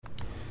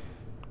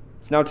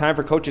It's now time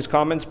for Coach's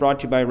Comments,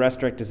 brought to you by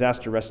Restorec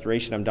Disaster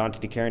Restoration. I'm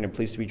Dante DeCarian. I'm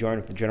pleased to be joined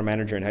with the General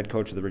Manager and Head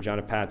Coach of the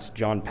Regina Pats,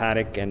 John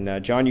Paddock.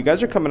 And John, you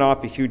guys are coming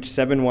off a huge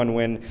 7-1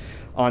 win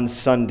on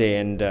Sunday.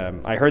 And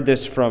I heard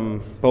this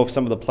from both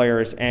some of the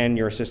players and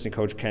your assistant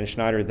coach, Ken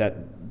Schneider,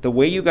 that the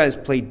way you guys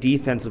played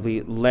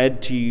defensively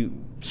led to you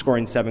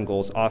scoring 7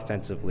 goals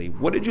offensively.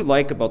 What did you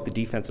like about the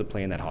defensive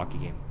play in that hockey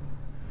game?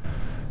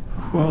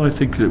 Well, I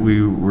think that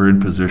we were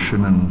in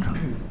position and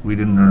we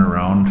didn't run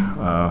around.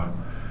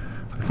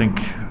 I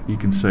think you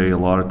can say a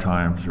lot of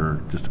times,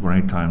 or just about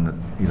any time, that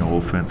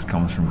offense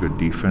comes from good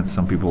defense.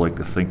 Some people like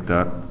to think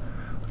that.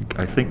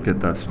 I think that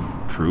that's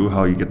true.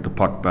 How you get the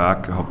puck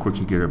back, how quick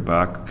you get it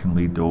back, can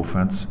lead to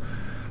offense.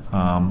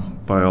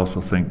 But I also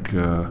think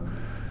the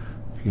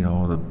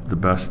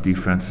best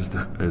defense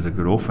is a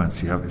good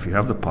offense. If you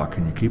have the puck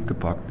and you keep the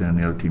puck, then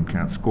the other team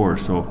can't score.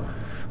 So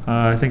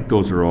I think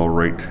those are all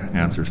right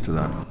answers to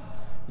that.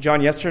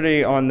 John,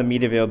 yesterday on the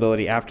media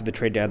availability after the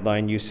trade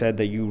deadline, you said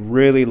that you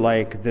really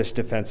like this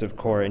defensive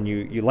core, and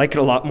you like it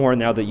a lot more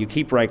now that you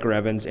keep Riker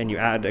Evans and you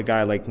add a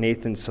guy like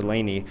Nathan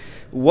Selene.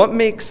 What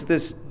makes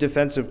this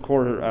defensive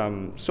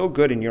core so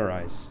good in your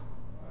eyes?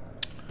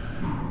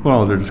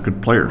 Well, they're just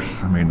good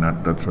players. I mean,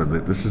 that's why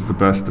this is the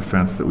best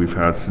defense that we've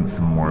had since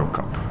the Memorial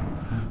Cup,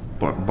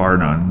 bar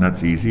none.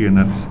 That's easy, and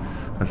that's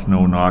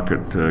no knock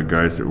at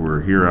guys that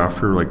were here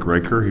after, like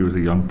Riker. He was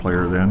a young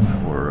player then,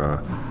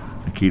 or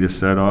Nikita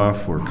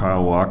Setoff or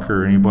Kyle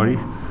Walker or anybody,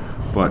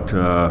 but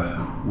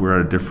we're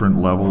at a different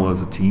level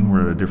as a team.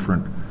 We're at a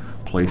different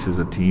place as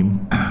a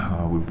team.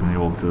 We've been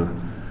able to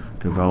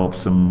develop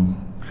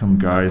some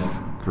guys.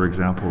 For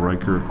example,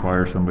 Riker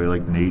acquire somebody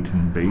like Nate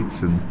and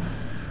Bates, and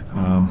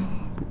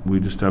we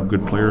just have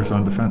good players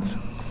on defense.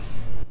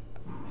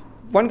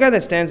 One guy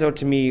that stands out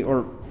to me,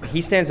 or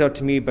he stands out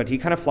to me, but he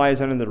kind of flies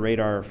under the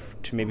radar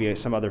to maybe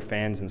some other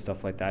fans and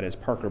stuff like that, is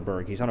Parker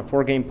Berg. He's on a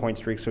 4-game point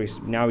streak, so he's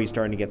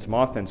starting to get some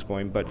offense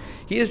going, but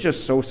he is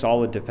just so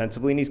solid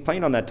defensively, and he's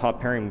playing on that top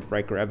pairing with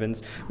Riker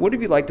Evans. What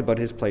have you liked about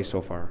his play so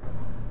far?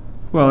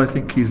 Well, I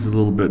think he's a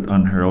little bit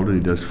unheralded.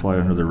 He does fly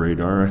under the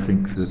radar. I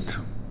think that,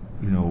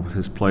 with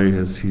his play,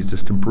 he's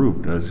just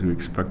improved, as we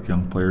expect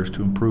young players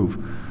to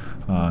improve.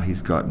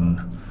 He's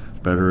gotten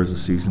better as the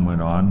season went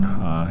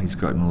on. He's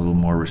gotten a little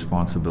more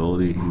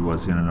responsibility. He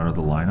was in and out of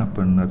the lineup,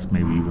 and that's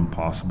maybe even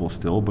possible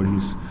still, but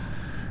he's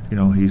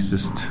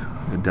just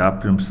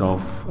adapted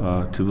himself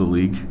to the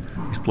league.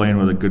 He's playing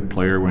with a good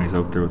player when he's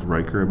out there with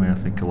Riker. I mean, I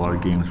think a lot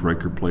of games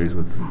Riker plays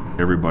with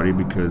everybody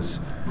because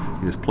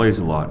he just plays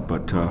a lot,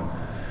 but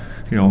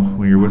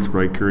when you're with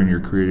Riker and you're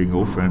creating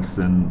offense,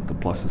 then the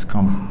pluses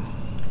come.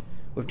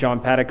 With John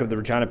Paddock of the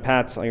Regina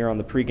Pats here on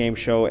the pregame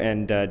show.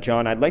 And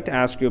John, I'd like to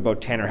ask you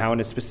about Tanner Howe and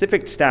a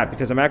specific stat,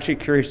 because I'm actually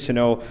curious to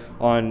know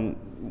on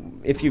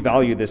if you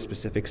value this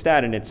specific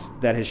stat, and it's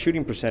that his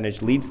shooting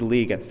percentage leads the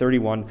league at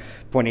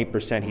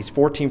 31.8%. He's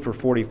 14 for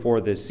 44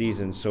 this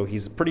season, so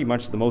he's pretty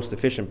much the most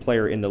efficient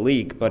player in the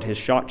league, but his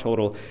shot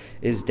total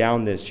is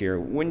down this year.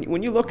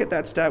 When you look at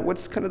that stat,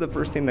 what's kind of the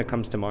first thing that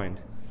comes to mind?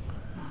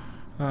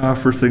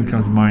 First thing that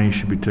comes to mind, he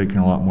should be taking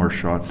a lot more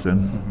shots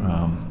in.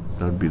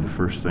 That would be the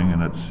first thing,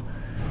 and it's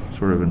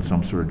sort of in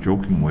some sort of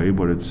joking way,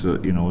 but it's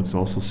it's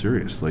also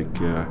serious. Like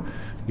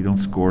you don't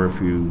score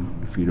if you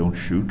don't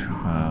shoot.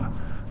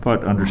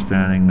 But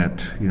understanding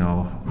that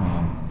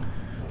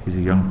he's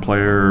a young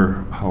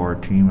player, how our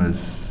team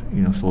has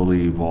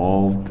slowly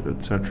evolved,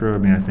 etc. I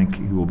mean, I think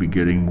he will be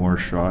getting more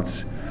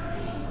shots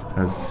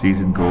as the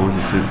season goes,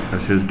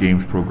 as his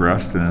game's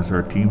progressed, and as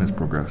our team has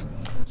progressed.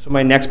 So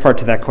my next part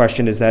to that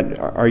question is that,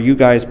 are you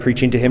guys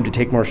preaching to him to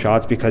take more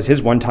shots? Because his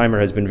one-timer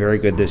has been very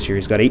good this year.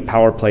 He's got 8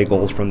 power play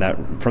goals from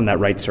that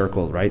right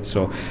circle, right?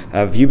 So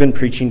have you been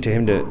preaching to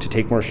him to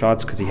take more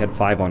shots, because he had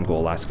 5 on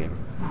goal last game?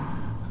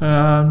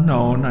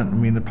 No, not. I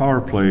mean, the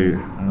power play,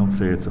 I don't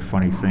say it's a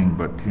funny thing,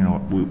 but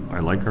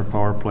I like our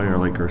power play. I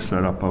like our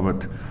setup of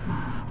it.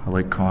 I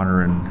like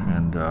Connor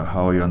and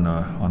Howie on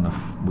the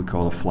we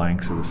call the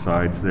flanks or the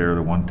sides there,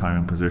 the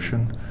one-time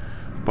position.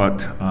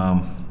 But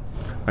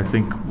I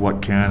think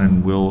what can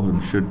and will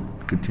and should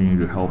continue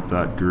to help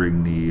that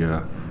during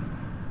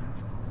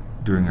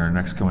our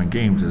next coming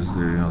games is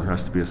there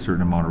has to be a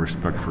certain amount of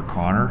respect for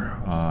Connor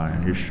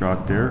and his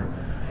shot there.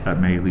 That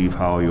may leave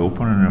Howie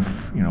open, and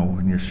if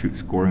when you're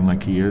scoring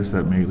like he is,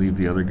 that may leave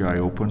the other guy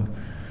open.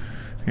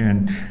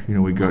 And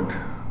we got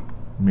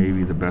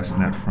maybe the best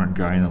net front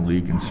guy in the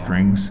league in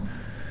Strings.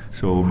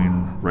 So I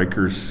mean,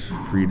 Riker's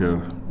free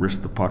to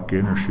risk the puck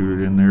in or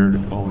shoot it in there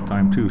all the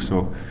time too.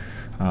 So.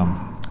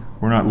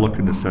 We're not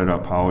looking to set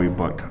up Howie,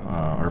 but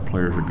our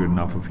players are good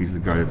enough. If he's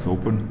the guy that's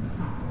open,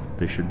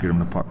 they should get him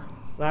the puck.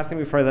 Last thing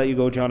before I let you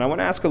go, John, I want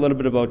to ask a little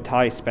bit about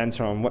Ty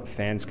Spencer on what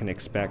fans can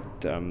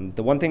expect.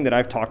 The one thing that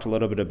I've talked a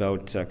little bit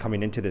about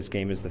coming into this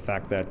game is the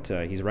fact that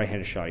he's a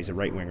right-handed shot. He's a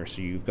right winger,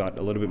 so you've got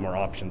a little bit more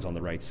options on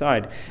the right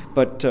side.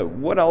 But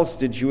what else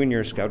did you and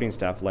your scouting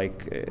staff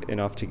like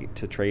enough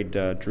to trade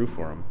Drew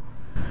for him?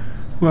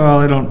 Well,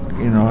 I haven't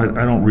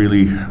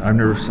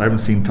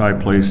seen Ty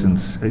play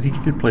since, I think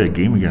he did play a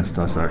game against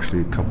us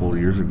actually a couple of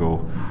years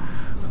ago.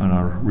 on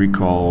our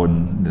recall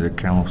and the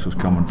Kamloops was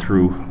coming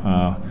through.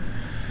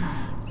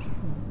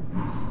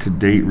 To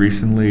date,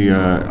 recently,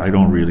 I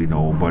don't really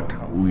know,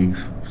 but we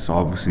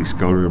obviously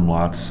scouted him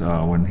lots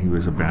when he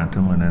was a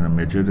bantam and then a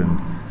midget,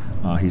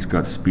 and he's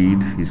got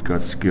speed, he's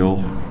got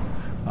skill.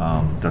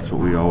 That's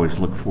what we always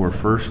look for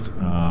first.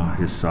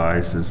 His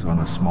size is on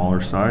the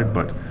smaller side,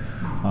 but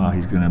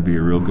he's going to be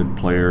a real good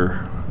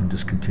player and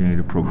just continue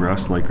to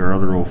progress like our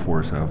other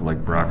 04s have,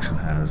 like Braxton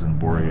has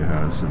and Boria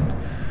has. And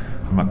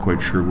I'm not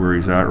quite sure where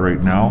he's at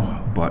right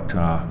now, but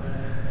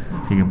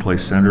he can play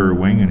center or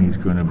wing, and he's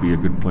going to be a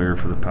good player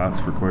for the Pats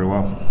for quite a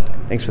while.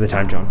 Thanks for the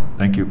time, John.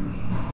 Thank you.